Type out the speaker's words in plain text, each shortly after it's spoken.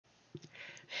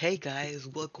Hey guys,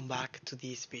 welcome back to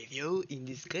this video. In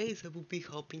this case, I will be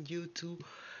helping you to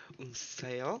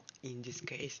install,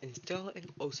 and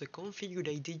also configure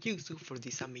the Yuzu for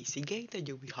this amazing game that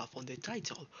you will have on the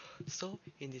title. So,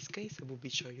 in this case, I will be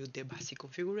showing you the basic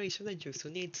configuration that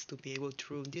Yuzu needs to be able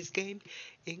to run this game,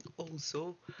 and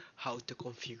also how to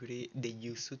configure the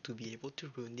Yuzu to be able to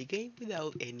run the game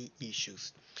without any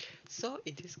issues. So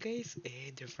in this case,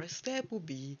 the first step will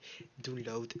be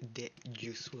download the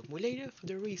Yuzu emulator. For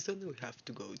the reason, we have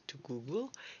to go to Google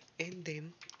and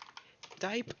then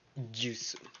type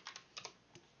Yuzu.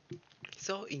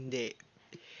 So in the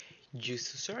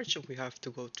Yuzu search, we have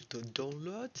to go to the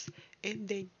downloads and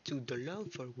then to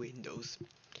download for Windows.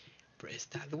 Press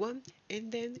that one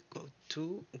and then go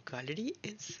to gallery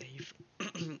and save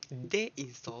the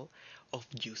install of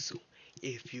Yuzu.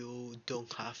 If you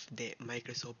don't have the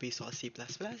Microsoft Visual C++,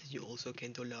 you also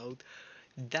can download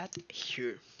that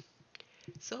here.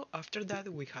 So after that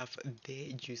we have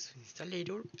the Yuzu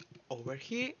installer over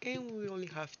here, and we only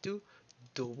have to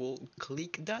double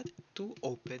click that to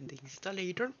open the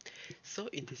installer. So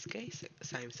in this case,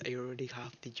 since I already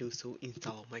have the Yuzu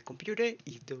installed on my computer,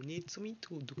 it don't need me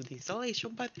to do the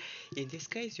installation, but in this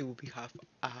case you will have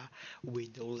a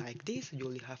window like this. You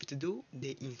only have to do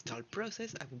the install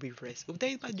process. I will be press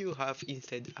update, but you have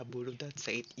instead a button that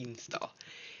says install.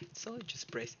 So just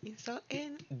press install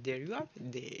and there you are,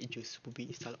 the Yuzu will be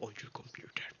installed on your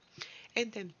computer,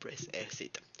 and then press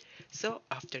exit. So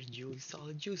after you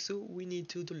install Yuzu, we need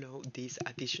to download these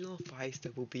additional files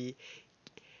that will be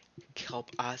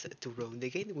help us to run the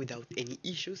game without any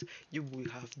issues. You will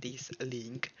have this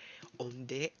link on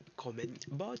the comment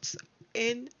box,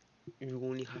 and you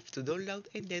only have to download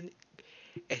and then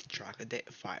extract the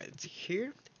files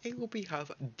here. And we have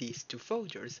these two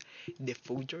folders, the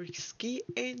folders key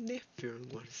and the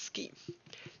firmware key.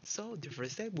 So the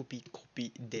first step will be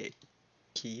copy the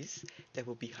keys that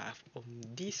will be have on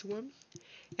this one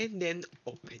and then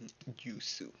open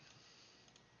Yuzu.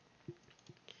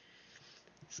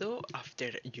 So after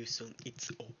Yuzu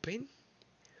it's open,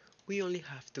 we only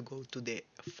have to go to the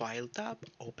file tab,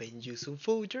 open Yuzu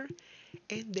folder,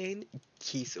 and then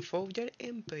keys folder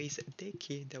and paste the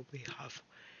key that we have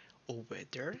over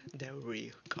there that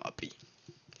we copy.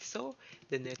 So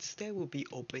the next step will be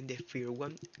open the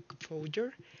firmware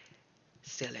folder,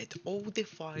 select all the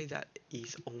file that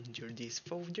is under this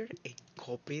folder and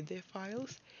copy the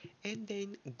files, and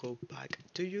then go back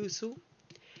to Yuzu,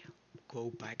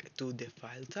 go back to the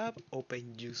file tab,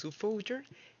 open Yuzu folder,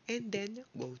 and then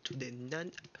go to the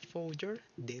NAND folder,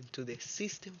 then to the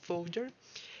system folder,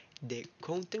 the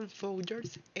content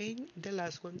folders, and the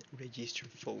last one, register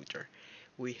folder.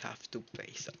 We have to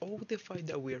paste all the files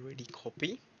that we already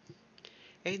copied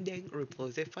and then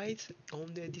replace the files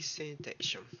on the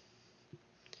destination.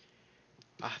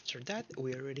 After that,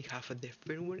 we already have the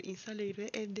firmware installed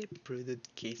and the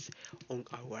product keys on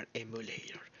our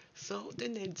emulator. So the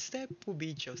next step will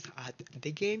be just add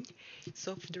the game.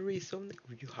 So for the reason,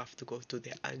 you have to go to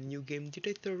the add new game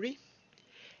directory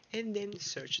and then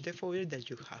search the folder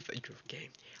that you have in your game.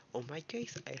 On my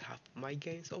case, I have my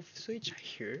games of Switch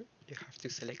here. You have to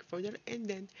select folder and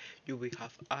then you will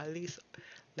have a list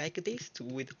like this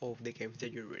with all the games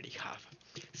that you already have.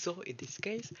 So in this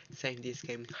case, since this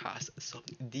game has some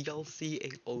DLC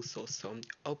and also some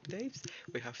updates,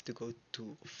 we have to go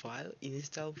to File,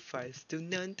 Install Files to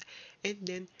NAND, and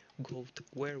then go to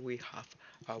where we have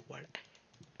our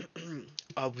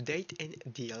update and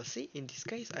DLC. In this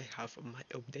case, I have my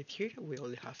update here. We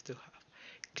only have to have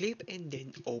clip and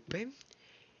then open,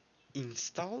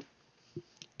 install,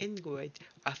 and wait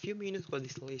a few minutes while the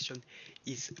installation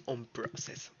is on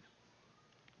process.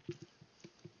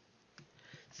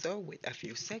 So wait a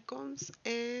few seconds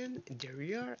and there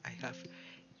you are. I have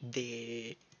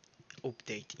the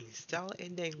update install,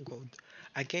 and then go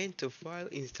again to file,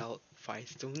 install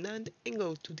files to NAND, and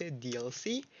go to the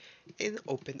DLC and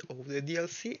open all the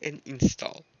DLC and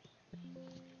install.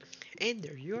 And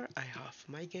there you are, I have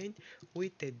my game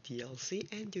with the DLC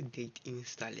and the date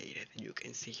installed. You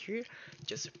can see here,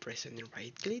 just press on the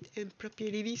right click and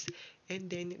properties, and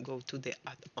then go to the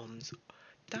add-ons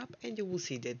tab and you will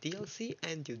see the DLC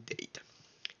and the date.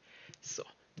 So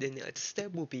the next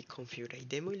step will be configure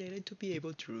the emulator to be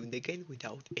able to run the game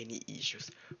without any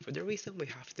issues. For the reason, we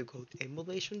have to go to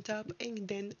emulation tab and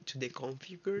then to the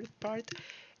configure part,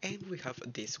 and we have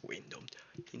this window.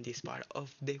 In this part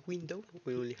of the window,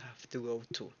 we only have to go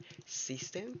to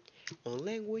system, on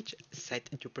language, set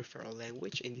your preferred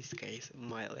language. In this case,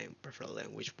 my preferred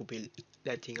language will be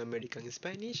Latin American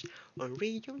Spanish. On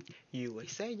region,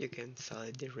 USA, you can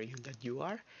select the region that you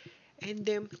are, and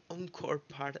then on core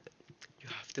part you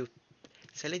have to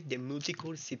select the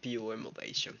multi-core CPU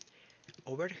emulation.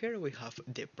 Over here we have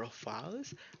the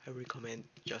profiles. I recommend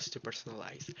just to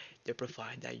personalize the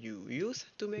profile that you use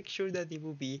to make sure that it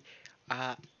will be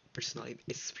a personalized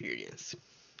experience.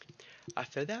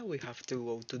 After that we have to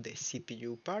go to the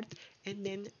CPU part, and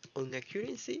then on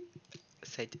accuracy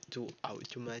set to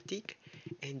automatic,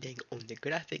 and then on the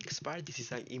graphics part, this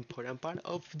is an important part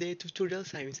of the tutorial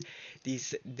since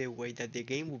this is the way that the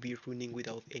game will be running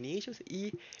without any issues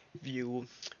if you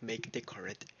make the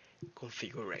correct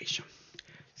configuration.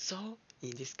 So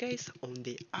in this case, on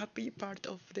the API part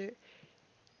of the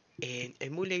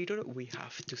emulator, we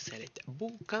have to select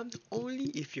bootcamp only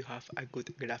if you have a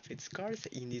good graphics card.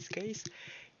 In this case,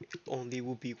 only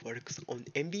will be works on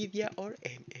NVIDIA or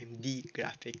AMD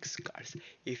graphics cards.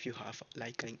 If you have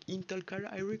like an Intel card,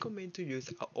 I recommend to use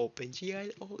an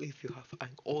OpenGL, or if you have an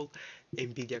old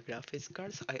NVIDIA graphics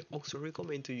cards, I also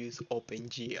recommend to use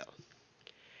OpenGL.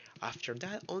 After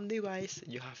that, on device,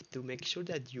 you have to make sure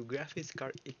that your graphics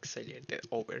card is selected.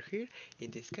 Over here,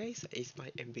 in this case, is my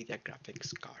NVIDIA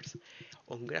graphics cards.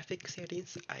 On graphics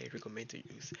settings, I recommend to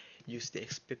use the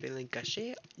XPPLN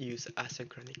cache, use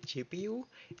asynchronic GPU,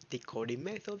 decoding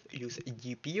method, use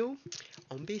GPU.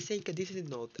 On basic, this is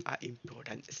not an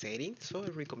important setting, so I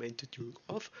recommend to turn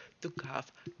off to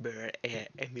have better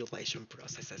emulation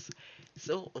processes.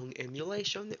 So on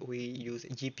emulation, we use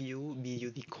GPU video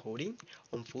decoding.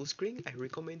 On full screen, I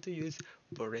recommend to use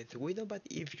parent window, but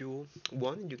if you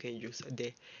want, you can use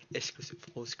the exclusive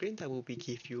full screen that will be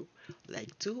give you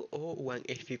like 2 or 1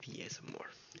 fps more.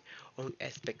 On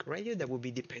aspect ratio, that will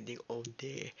be depending on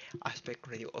the aspect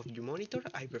ratio of your monitor.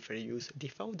 I prefer use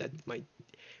default that my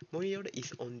monitor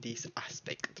is on this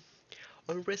aspect.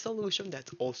 On resolution, that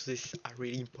also is a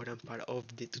really important part of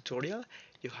the tutorial.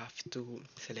 You have to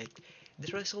select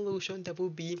the resolution that will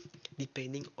be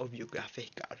depending of your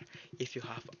graphic card. If you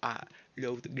have a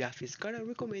low graphics card, I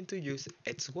recommend to use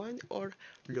X1 or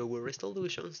lower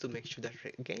resolutions to make sure that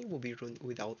the game will be run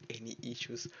without any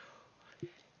issues.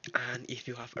 And if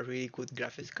you have a really good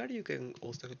graphics card, you can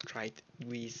also try it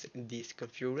with these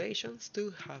configurations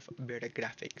to have better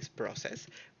graphics process.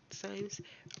 Sometimes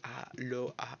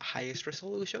highest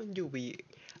resolution, you will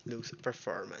lose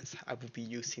performance. I will be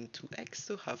using 2x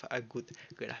to have a good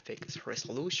graphics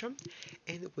resolution.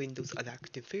 And Windows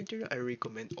adaptive filter, I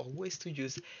recommend always to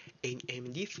use an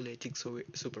AMD Fletic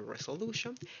Super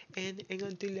Resolution, and in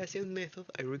anti-aliasing method,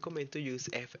 I recommend to use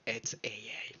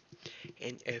FXAA.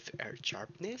 And FR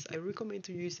sharpness, I recommend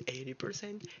to use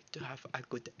 80% to have a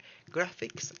good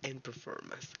graphics and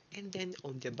performance. And then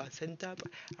on the advanced tab,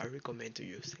 I recommend to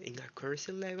use in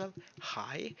accuracy level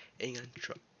high and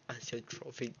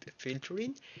anisotropic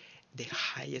filtering, the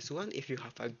highest one if you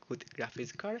have a good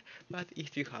graphics card. But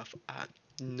if you have a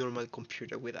normal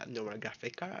computer with a normal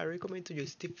graphics card, I recommend to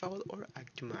use default or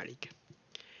automatic.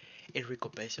 In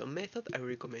recompression method, I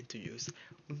recommend to use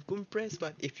uncompressed,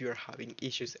 but if you are having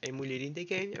issues emulating the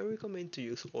game, I recommend to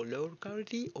use or low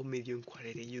quality or medium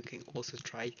quality. You can also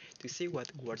try to see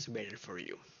what works better for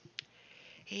you.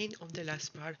 And on the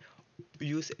last part,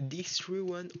 use this true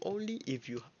one only if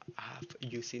you have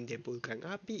using the Vulkan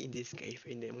API, in this case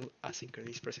in the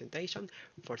asynchronous presentation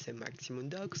for the maximum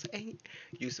docs, and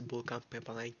use Vulkan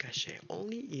pipeline cache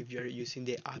only if you are using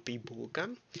the API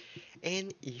Vulkan.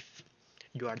 And if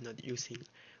you are not using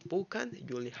Vulkan,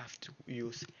 you only have to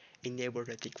use enable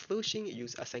reticle flushing,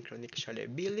 use asynchronic shallow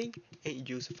building, and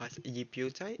use fast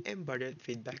GPU time and varied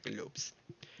feedback loops.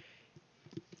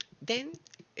 Then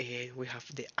we have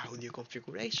the audio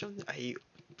configuration. I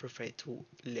prefer to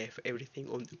leave everything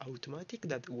on automatic,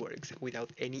 that works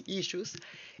without any issues.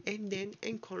 And then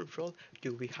in control,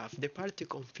 you will have the part to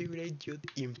configure your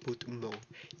input mode.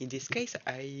 In this case,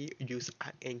 I use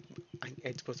an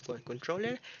Xbox One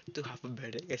controller to have a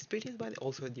better experience, but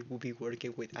also you will be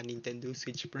working with a Nintendo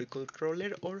Switch Pro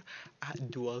controller or a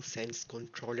DualSense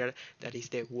controller, that is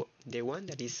the one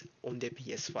that is on the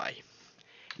PS5.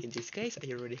 In this case,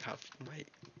 I already have my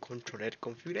controller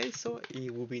configured, so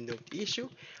it will be no issue.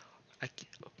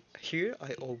 Here,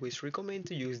 I always recommend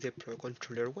to use the Pro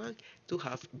Controller one to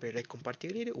have better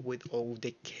compatibility with all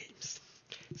the games.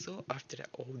 So after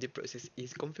all the process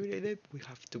is configured, we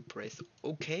have to press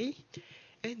OK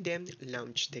and then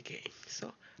launch the game.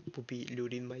 So we'll be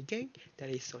loading my game, that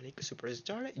is Sonic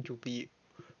Superstar. You'll be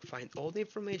find all the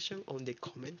information on the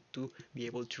comment to be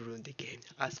able to run the game,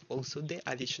 as also the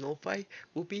additional file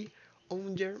will be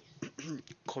on your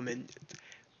comment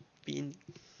pin.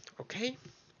 Okay,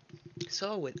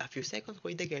 so with a few seconds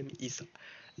wait, the game is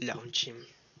launching.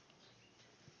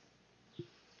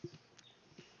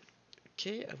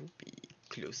 Okay, I will be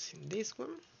closing this one.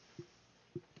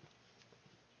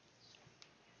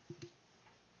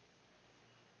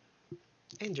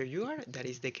 and there you are, that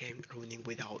is the game running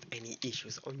without any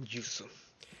issues on Yuzu.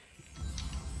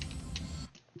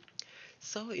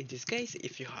 So in this case,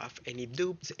 if you have any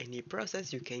doubts, any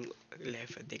process, you can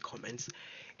leave the comments,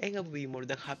 and I'll be more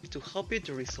than happy to help you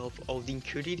to resolve all the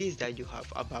inquiries that you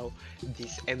have about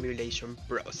this emulation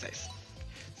process.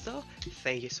 So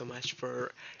thank you so much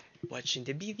for watching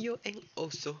the video, and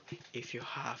also if you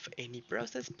have any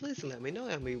process, please let me know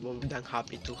and we will be more than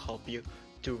happy to help you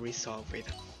to resolve it.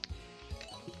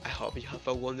 I hope you have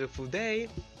a wonderful day.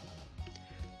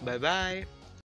 Bye bye.